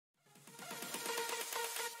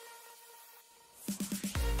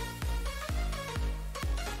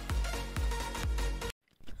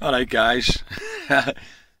Alright guys,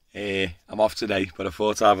 I'm off today, but I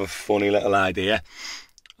thought I'd have a funny little idea.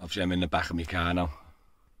 Obviously I'm in the back of my car now.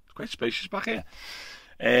 It's quite spacious back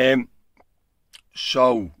here.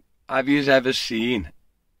 So, have you ever seen,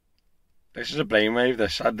 this is a brainwave,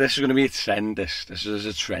 this is going to be a trend, this is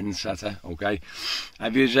a trend setter, okay?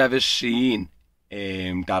 Have you ever seen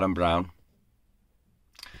Derren Brown?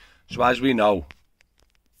 So as we know,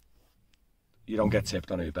 you don't get tipped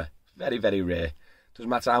on Uber. Very, very rare. Doesn't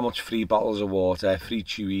matter how much free bottles of water, free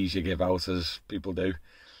chewies you give out, as people do.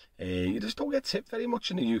 You just don't get tipped very much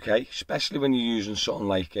in the UK, especially when you're using something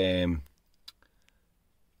like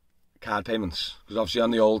card payments. Because obviously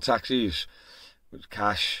on the old taxis, with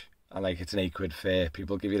cash, and like it's an £8 fare,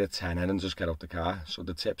 people give you the tenner and just get out the car. So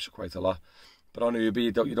the tips are quite a lot. But on Uber,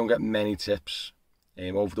 you don't get many tips.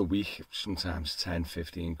 Over the week, sometimes 10,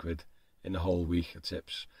 15 quid in the whole week of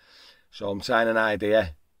tips. So I'm trying an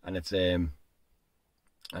idea, and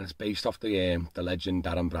it's based off the legend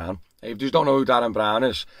Derren Brown. If you don't know who Derren Brown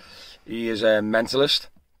is, he is a mentalist,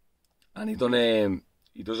 and he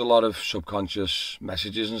does a lot of subconscious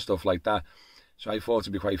messages and stuff like that. So I thought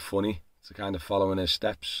it'd be quite funny to kind of follow in his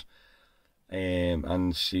steps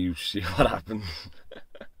and see what happens.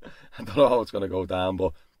 I don't know how it's going to go down,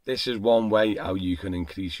 but this is one way how you can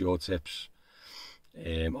increase your tips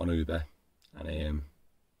on Uber, and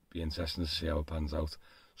be interesting to see how it pans out.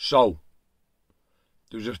 So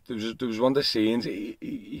there was one of the scenes,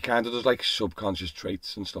 he kind of does like subconscious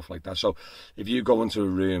traits and stuff like that. So if you go into a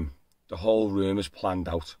room, the whole room is planned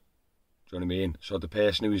out. Do you know what I mean? So the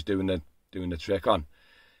person who he's doing the trick on,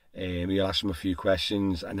 he'll ask him a few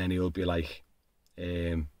questions, and then he'll be like,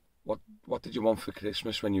 what did you want for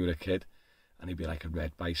Christmas when you were a kid? And he'd be like, a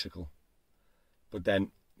red bicycle. But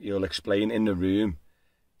then he'll explain in the room,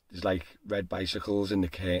 there's like red bicycles in the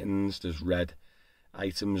curtains, there's red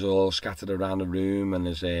items all scattered around the room, and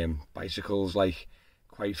there's bicycles like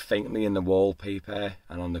quite faintly in the wallpaper,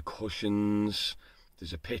 and on the cushions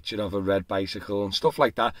there's a picture of a red bicycle and stuff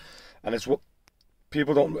like that. And it's what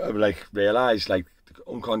people don't like realise, like the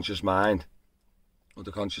unconscious mind or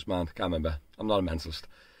the conscious mind, I can't remember, I'm not a mentalist,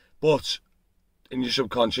 but in your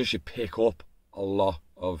subconscious you pick up a lot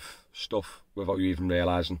of stuff without you even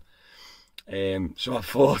realising. So I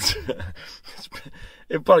thought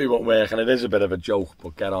it probably won't work, and it is a bit of a joke,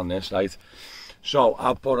 but get on this, right? So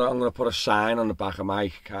I'm going to put a sign on the back of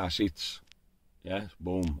my car seats. Yeah,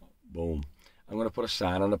 boom, boom. I'm going to put a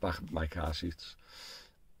sign on the back of my car seats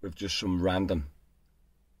with just some random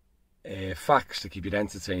facts to keep you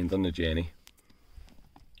entertained on the journey.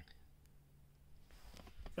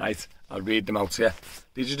 Right, I'll read them out to you.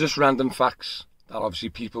 These are just random facts that obviously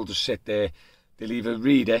people just sit there, they'll either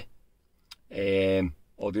read it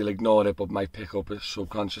or they'll ignore it, but might pick up it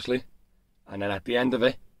subconsciously, and then at the end of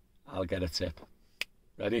it I'll get a tip.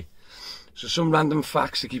 Ready? So some random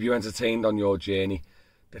facts to keep you entertained on your journey.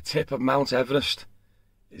 The tip of Mount Everest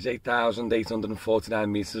is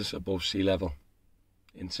 8,849 metres above sea level.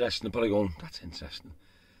 Interesting. They're probably going, that's interesting.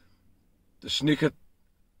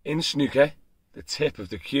 In snooker, the tip of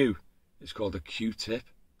the cue is called a Q-tip.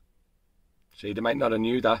 See, they might not have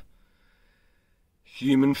knew that.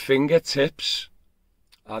 Human fingertips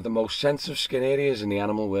are the most sensitive skin areas in the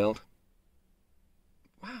animal world.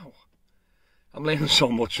 Wow. I'm learning so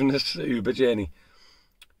much from this Uber journey.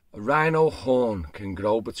 A rhino horn can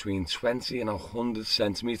grow between 20 and 100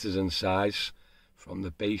 centimetres in size from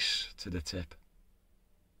the base to the tip.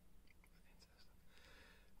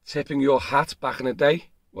 Tipping your hat back in the day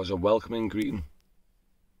was a welcoming greeting.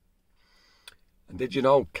 And did you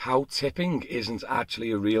know cow tipping isn't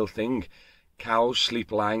actually a real thing? Cows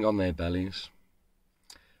sleep lying on their bellies.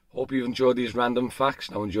 Hope you've enjoyed these random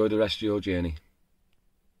facts. Now enjoy the rest of your journey.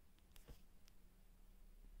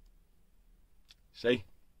 See?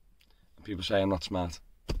 And people say I'm not smart.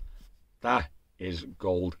 That is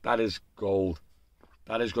gold. That is gold.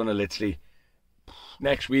 That is going to literally,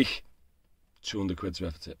 next week, 200 quid's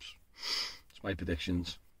worth of tips. It's my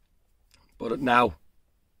predictions. But now,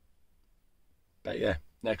 bet yeah,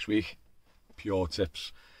 next week, pure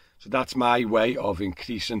tips. So that's my way of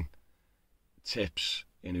increasing tips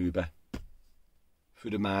in Uber.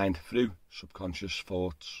 Through the mind, through subconscious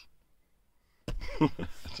thoughts.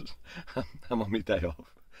 I'm on my day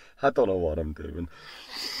off. I don't know what I'm doing.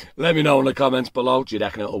 Let me know in the comments below. Do you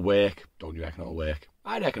reckon it'll work? Don't you reckon it'll work?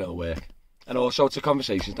 I reckon it'll work. And also it's a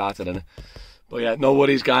conversation started, innit? But yeah, no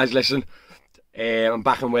worries guys, listen. I'm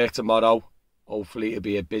back in work tomorrow. Hopefully it'll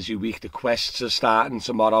be a busy week. The quests are starting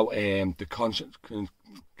tomorrow. The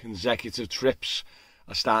consecutive trips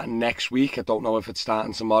are starting next week. I don't know if it's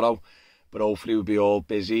starting tomorrow, but hopefully we'll be all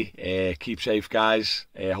busy. Keep safe guys.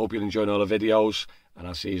 I hope you're enjoying all the videos, and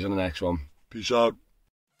I'll see you in the next one. Peace out.